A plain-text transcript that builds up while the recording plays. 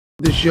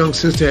This young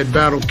sister had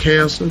battled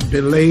cancer,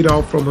 been laid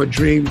off from her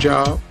dream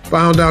job,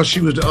 found out she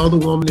was the other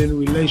woman in the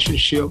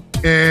relationship,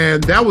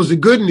 and that was the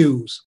good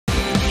news. The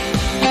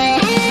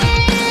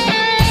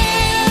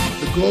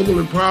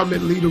global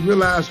empowerment leader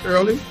realized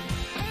early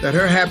that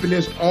her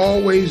happiness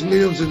always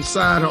lives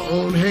inside her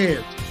own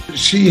hands.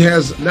 She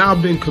has now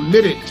been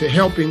committed to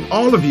helping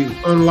all of you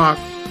unlock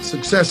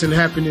success and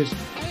happiness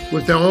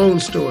with their own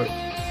story.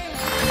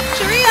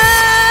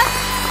 Charreah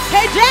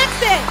K.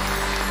 Jackson.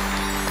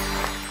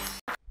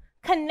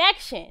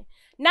 Connection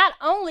not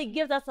only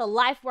gives us a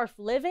life worth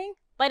living,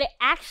 but it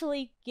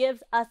actually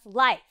gives us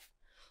life.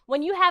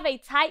 When you have a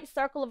tight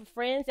circle of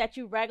friends that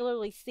you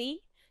regularly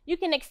see, you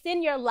can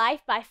extend your life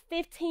by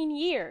 15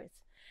 years.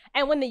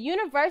 And when the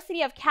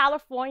University of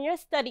California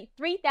studied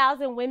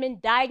 3,000 women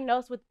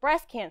diagnosed with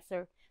breast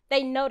cancer,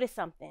 they noticed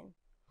something.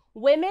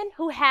 Women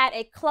who had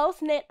a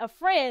close knit of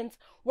friends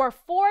were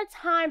 4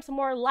 times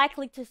more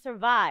likely to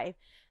survive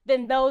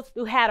than those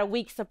who had a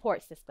weak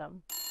support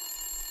system.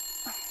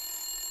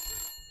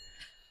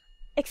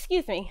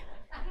 Excuse me.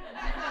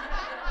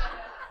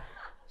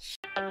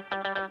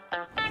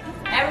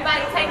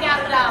 Everybody take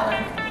out $1.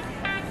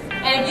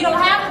 And if you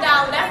don't have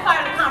 $1, that's part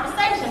of the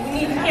conversation. You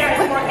need to carry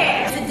some more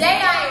cash. Today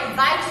I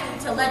invite you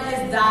to let this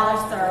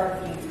 $1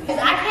 serve you. Because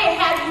I can't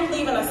have you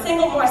leaving a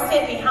single more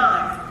cent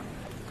behind.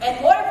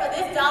 In order for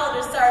this $1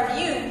 to serve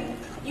you,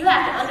 you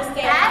have to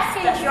understand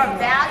that your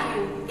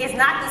value is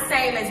not the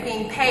same as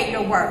being paid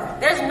your worth.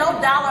 There's no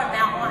dollar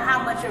amount on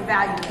how much your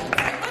value is.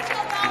 Put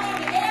your value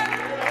in the air.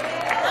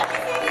 Let me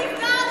see these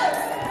dollars.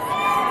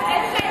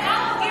 And say, I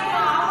will give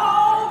my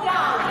whole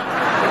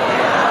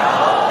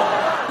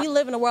dollar. We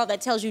live in a world that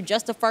tells you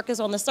just to focus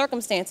on the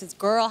circumstances.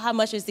 Girl, how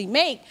much does he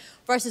make?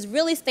 Versus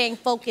really staying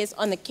focused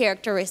on the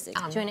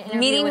characteristics.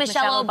 Meeting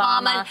Michelle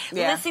Obama,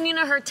 listening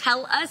to her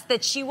tell us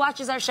that she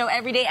watches our show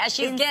every day as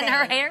she's getting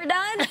her hair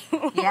done.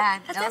 Yeah,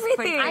 that's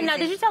everything. I know.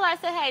 Did you tell her I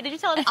said hey? Did you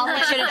tell her? I'll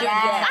make sure to do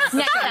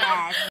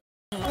yes.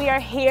 We are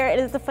here. It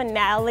is the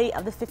finale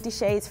of the 50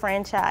 Shades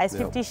franchise,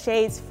 50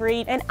 Shades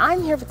Freed. And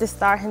I'm here with the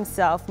star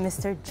himself,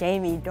 Mr.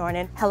 Jamie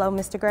Dornan. Hello,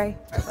 Mr. Gray.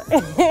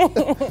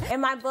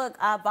 In my book,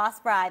 Boss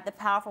Bride, The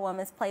Powerful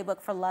Woman's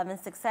Playbook for Love and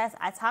Success,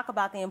 I talk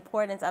about the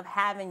importance of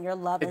having your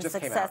love and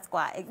success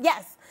squad.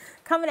 Yes,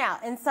 coming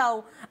out. And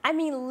so, I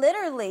mean,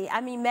 literally,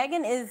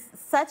 Meghan is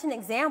such an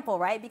example,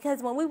 right?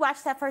 Because when we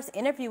watched that first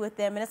interview with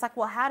them, and it's like,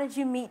 well, how did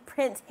you meet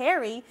Prince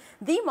Harry,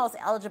 the most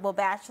eligible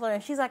bachelor?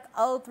 And she's like,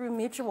 oh, through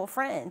mutual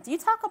friends. You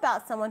talk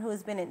about someone who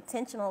has been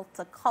intentional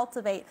to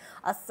cultivate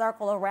a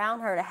circle around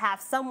her, to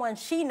have someone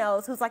she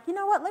knows who's like, you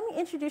know what, let me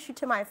introduce you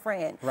to my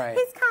friend. Right.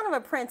 He's kind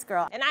of a Prince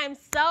girl. And I'm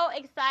so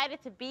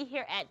excited to be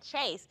here at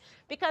Chase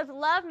because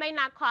love may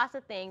not cost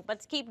a thing, but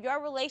to keep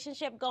your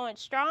relationship going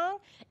strong,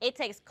 it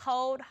takes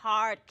cold,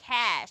 hard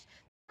cash.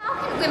 How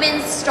can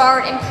women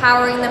start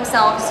empowering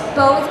themselves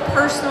both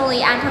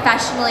personally and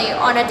professionally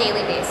on a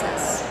daily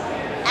basis?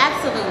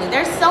 Absolutely.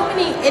 There's so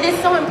many, it is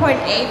so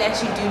important, A,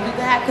 that you do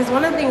that, because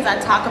one of the things I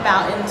talk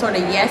about in sort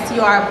of Yes,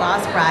 You Are a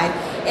Boss Bride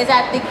is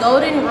that the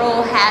golden rule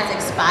has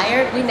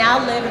expired. We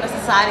now live in a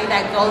society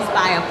that goes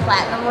by a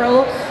platinum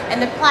rule, and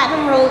the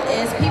platinum rule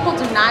is people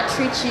do not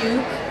treat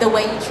you the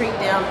way you treat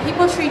them.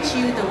 People treat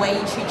you the way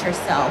you treat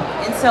yourself.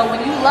 And so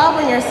when you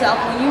love on yourself,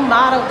 when you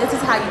model, this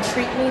is how you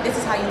treat me, this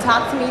is how you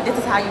talk to me, this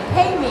is how you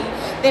pay me,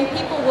 then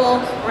people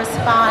will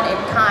respond in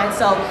kind.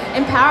 So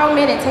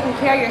empowerment and taking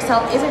care of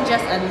yourself isn't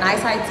just a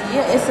nice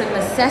idea, it's a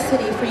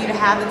necessity for you to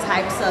have the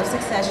types of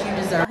success you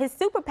deserve. His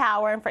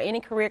superpower, and for any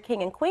career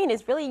king and queen,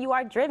 is really you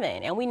are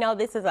driven. And we know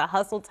this is a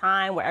hustle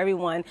time where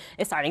everyone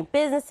is starting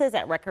businesses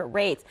at record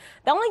rates.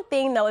 The only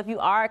thing, though, if you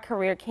are a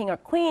career king or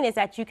queen, is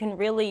that you can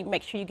really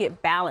make sure you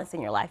get balance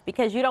in your life,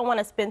 because you don't want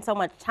to spend so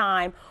much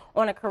time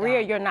on a career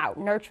you're not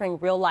nurturing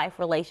real life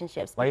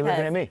relationships. Why are you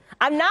looking at me?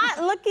 I'm not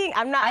looking.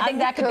 I think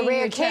that could be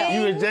your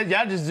king.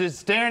 Y'all just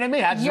staring at me.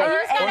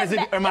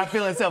 Am I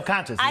feeling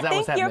self-conscious? I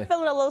think you're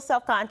feeling a little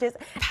self-conscious.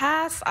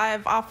 Past,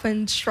 I've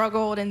often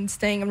struggled in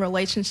staying in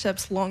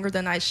relationships longer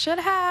than I should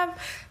have.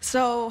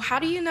 So how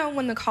do you know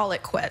when to call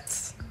it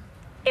quits?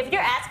 If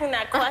you're asking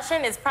that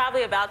question, it's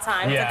probably about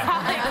time to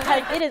call it.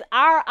 Because it is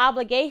our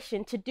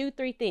obligation to do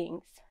 3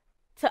 things: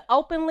 to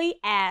openly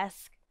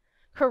ask,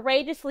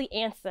 courageously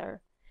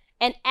answer,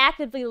 and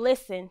actively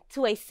listen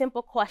to a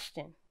simple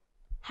question.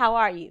 How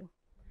are you?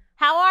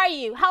 How are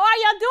you? How are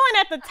y'all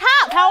doing at the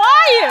top? How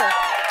are you?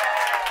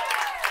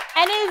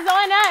 And it is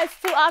on us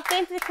to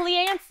authentically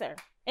answer.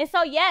 And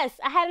so, yes,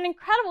 I had an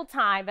incredible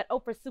time at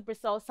Oprah's Super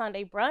Soul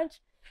Sunday Brunch.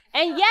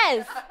 And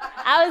yes,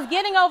 I was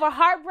getting over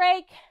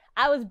heartbreak.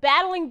 I was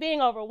battling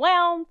being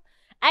overwhelmed.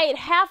 I ate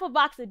half a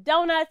box of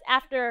donuts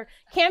after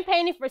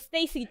campaigning for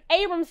Stacey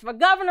Abrams for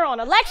governor on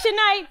election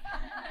night.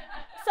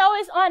 So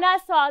it's on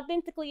us to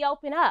authentically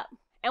open up.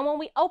 And when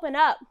we open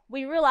up,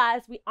 we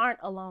realize we aren't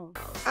alone.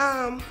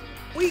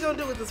 What are you gonna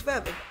do with this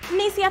feather?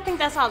 Niecy, I think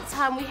that's all the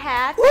time we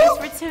have.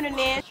 Thanks for tuning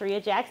in.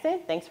 Charreah Jackson,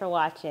 thanks for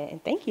watching.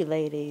 And thank you,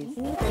 ladies.